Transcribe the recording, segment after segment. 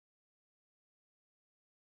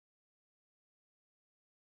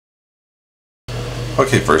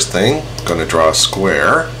Okay, first thing, I'm going to draw a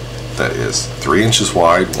square that is 3 inches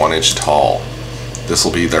wide, 1 inch tall. This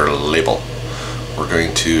will be their label. We're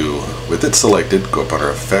going to, with it selected, go up under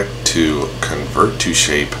Effect to Convert to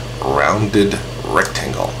Shape Rounded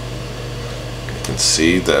Rectangle. You can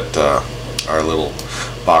see that our little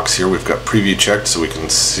box here, we've got preview checked so we can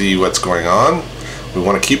see what's going on. We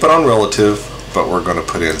want to keep it on relative, but we're going to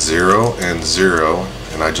put in 0 and 0,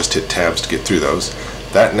 and I just hit tabs to get through those.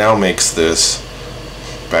 That now makes this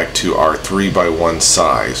back to our 3x1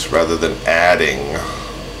 size rather than adding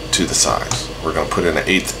to the size. We're going to put in an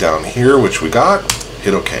 1/8 down here, which we got.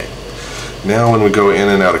 Hit OK. Now when we go in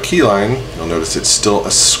and out of keyline, you'll notice it's still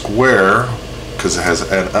a square because it has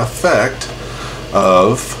an effect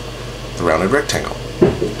of the rounded rectangle.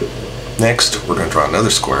 Next, we're going to draw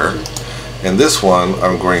another square, and this one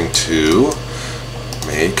I'm going to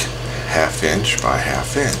make 1/2 inch by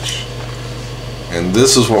 1/2 inch. And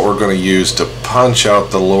this is what we're going to use to punch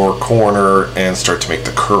out the lower corner and start to make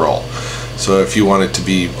the curl. So if you want it to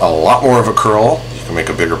be a lot more of a curl, you can make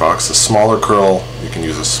a bigger box. A smaller curl, you can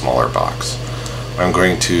use a smaller box. I'm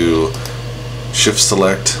going to shift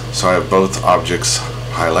select so I have both objects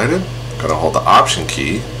highlighted. I'm going to hold the Option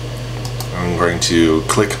key. I'm going to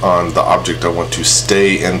click on the object I want to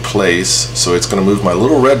stay in place, so it's going to move my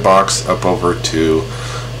little red box up over to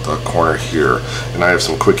the corner here, and I have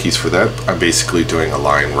some quick keys for that. I'm basically doing a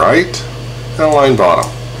line right and a line bottom,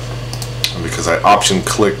 and because I option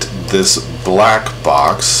clicked this black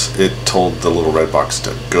box, it told the little red box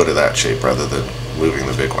to go to that shape rather than moving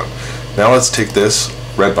the big one. Now let's take this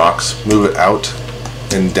red box, move it out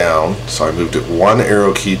and down. So I moved it 1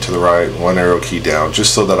 arrow key to the right, 1 arrow key down,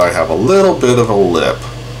 just so that I have a little bit of a lip,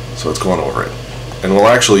 so it's going over it. And we'll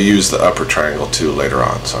actually use the upper triangle too later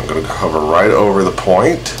on. So I'm going to hover right over the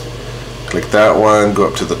point, click that one, go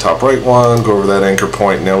up to the top right one, go over that anchor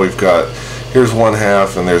point. Now we've got, here's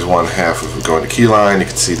 1/2 and there's 1/2. If we go into keyline, you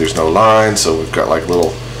can see there's no line, so we've got like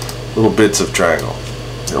little bits of triangle.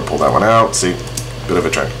 I'll pull that one out, see, bit of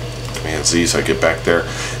a triangle. Command Z so I get back there.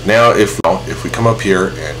 Now if we come up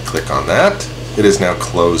here and click on that, it is now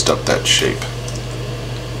closed up that shape.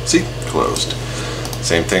 See, closed.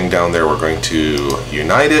 Same thing down there, we're going to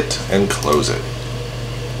unite it and close it.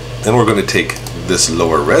 Then we're going to take this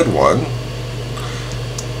lower red one,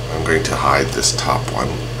 I'm going to hide this top one,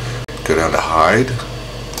 go down to hide,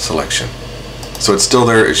 selection. So it's still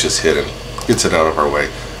there, it's just hidden, gets it out of our way.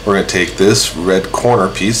 We're going to take this red corner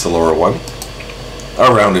piece, the lower one,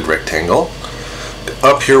 a rounded rectangle.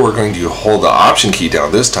 Up here we're going to hold the Option key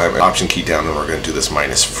down this time, Option key down, and we're going to do this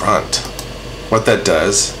minus front. What that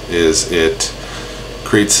does is it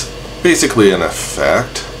creates basically an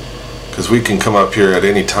effect, because we can come up here at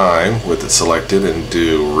any time with it selected and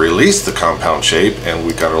do release the compound shape, and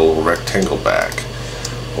we got a little rectangle back.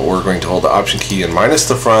 But we're going to hold the Option key and minus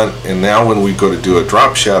the front, and now when we go to do a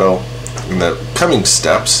drop shadow in the coming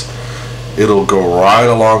steps, it'll go right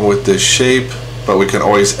along with this shape, but we can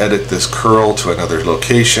always edit this curl to another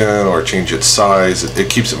location or change its size. It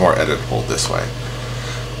keeps it more editable this way.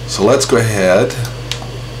 So let's go ahead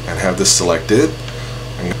and have this selected.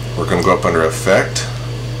 We're going to go up under Effect,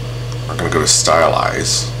 we're going to go to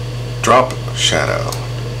Stylize, Drop Shadow.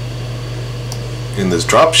 In this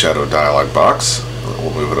Drop Shadow dialog box,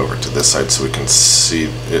 we'll move it over to this side so we can see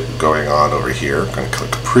it going on over here. I'm going to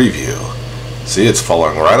click Preview. See, it's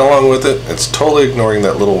following right along with it. It's totally ignoring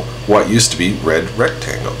that little, what used to be red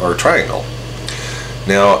rectangle, or triangle.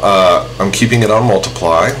 Now, I'm keeping it on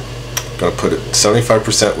Multiply. I'm going to put it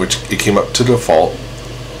 75%, which it came up to default.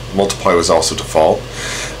 Multiply was also default.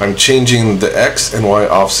 I'm changing the X and Y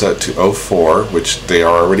offset to 04, which they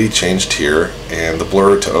are already changed here, and the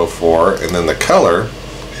blur to 04, and then the color,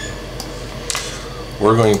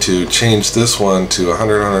 we're going to change this one to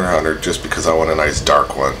 100, 100, 100, just because I want a nice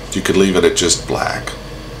dark one. You could leave it at just black.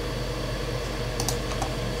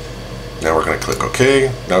 Now we're going to click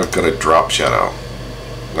OK. Now we've got a drop shadow,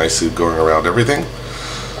 nicely going around everything.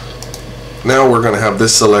 Now we're going to have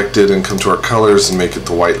this selected and come to our colors and make it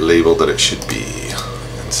the white label that it should be.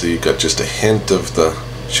 And so you've got just a hint of the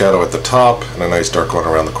shadow at the top and a nice dark one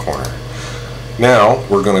around the corner. Now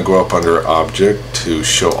we're going to go up under Object to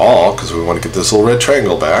Show All, because we want to get this little red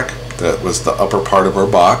triangle back. That was the upper part of our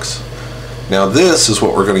box. Now this is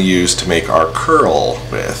what we're going to use to make our curl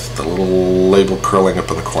with, the little label curling up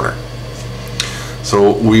in the corner.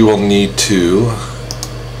 So we will need to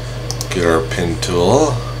get our pen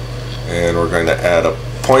tool, and we're going to add a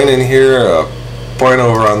point in here, a point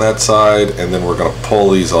over on that side, and then we're going to pull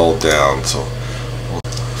these all down. So,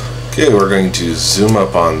 okay, we're going to zoom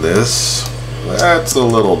up on this. That's a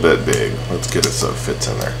little bit big. Let's get it so it fits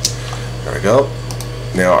in there. There we go.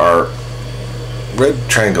 Now our red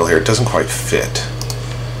triangle here, it doesn't quite fit.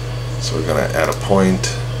 So we're going to add a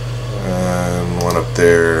point, and one up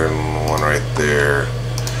there, and one right there.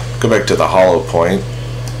 Go back to the hollow point,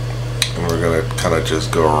 and we're going to kind of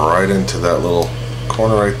just go right into that little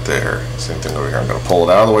corner right there. Same thing over here. I'm going to pull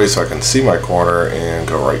it out of the way so I can see my corner and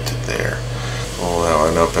go right to there. Pull that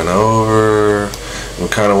one up and over. We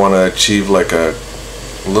kind of want to achieve like a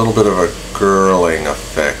little bit of a curling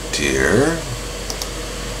effect here.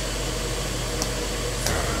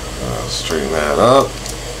 Straighten that up.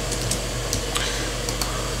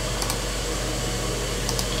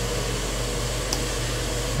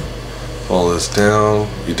 Pull this down.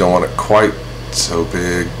 You don't want it quite so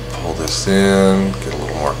big. Pull this in, get a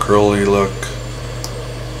little more curly look.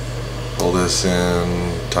 Pull this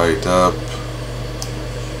in, tight up.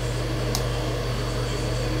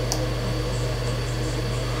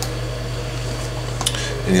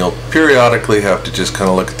 And you'll periodically have to just kind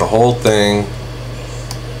of look at the whole thing,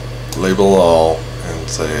 label all, and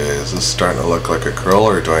say, is this starting to look like a curl,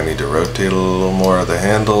 or do I need to rotate a little more of the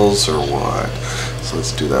handles, or what? So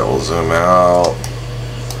let's do that. We'll zoom out.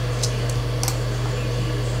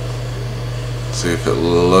 See if it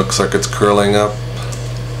looks like it's curling up.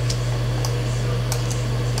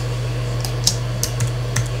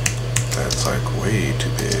 That's like way too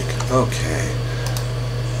big. Okay.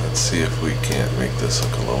 Let's see if we can't make this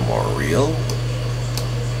look a little more real.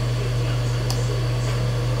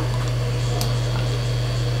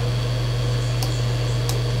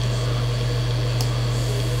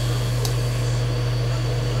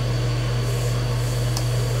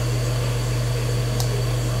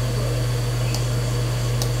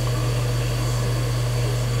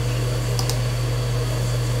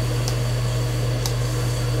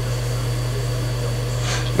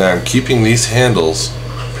 Now I'm keeping these handles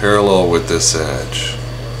parallel with this edge.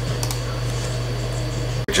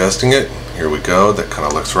 Adjusting it, here we go, that kind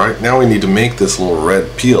of looks right. Now we need to make this little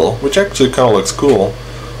red peel, which actually kind of looks cool,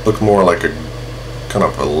 look more like a kind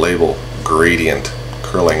of a label gradient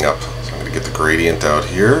curling up. So I'm going to get the gradient out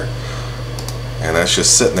here, and that's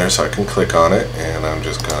just sitting there so I can click on it, and I'm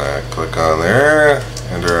just going to click on there,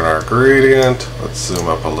 enter in our gradient. Let's zoom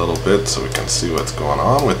up a little bit so we can see what's going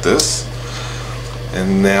on with this.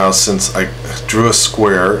 And now, since I drew a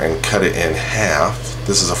square and cut it in half,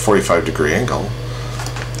 this is a 45-degree angle.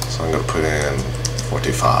 So I'm going to put in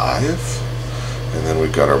 45. And then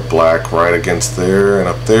we've got our black right against there and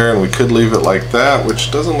up there. And we could leave it like that,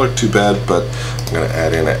 which doesn't look too bad, but I'm going to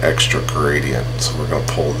add in an extra gradient. So we're going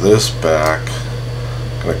to pull this back.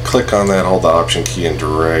 I'm going to click on that, hold the Option key, and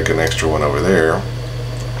drag an extra one over there.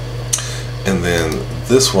 And then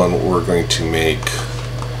this one we're going to make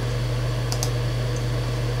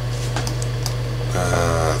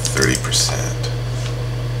 30%.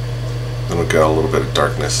 Then we've got a little bit of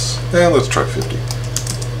darkness. And let's try 50.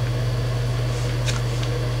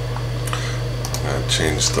 I'm going to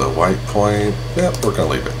change the white point. Yep, we're going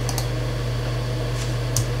to leave it.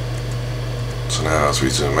 So now as we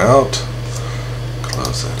zoom out,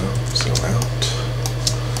 close that up, zoom out.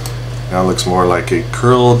 Now it looks more like a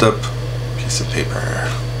curled up piece of paper.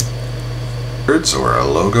 Or a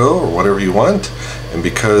logo or whatever you want, and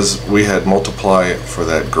because we had multiply for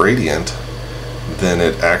that gradient, then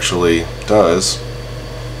it actually does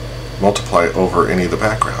multiply over any of the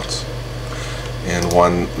backgrounds. And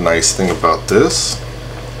one nice thing about this,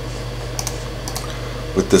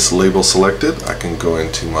 with this label selected, I can go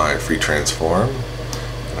into my free transform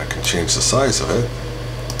and I can change the size of it,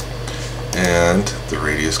 and the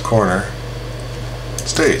radius corner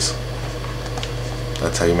stays.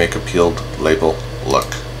 That's how you make a peeled label look.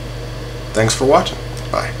 Thanks for watching.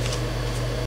 Bye.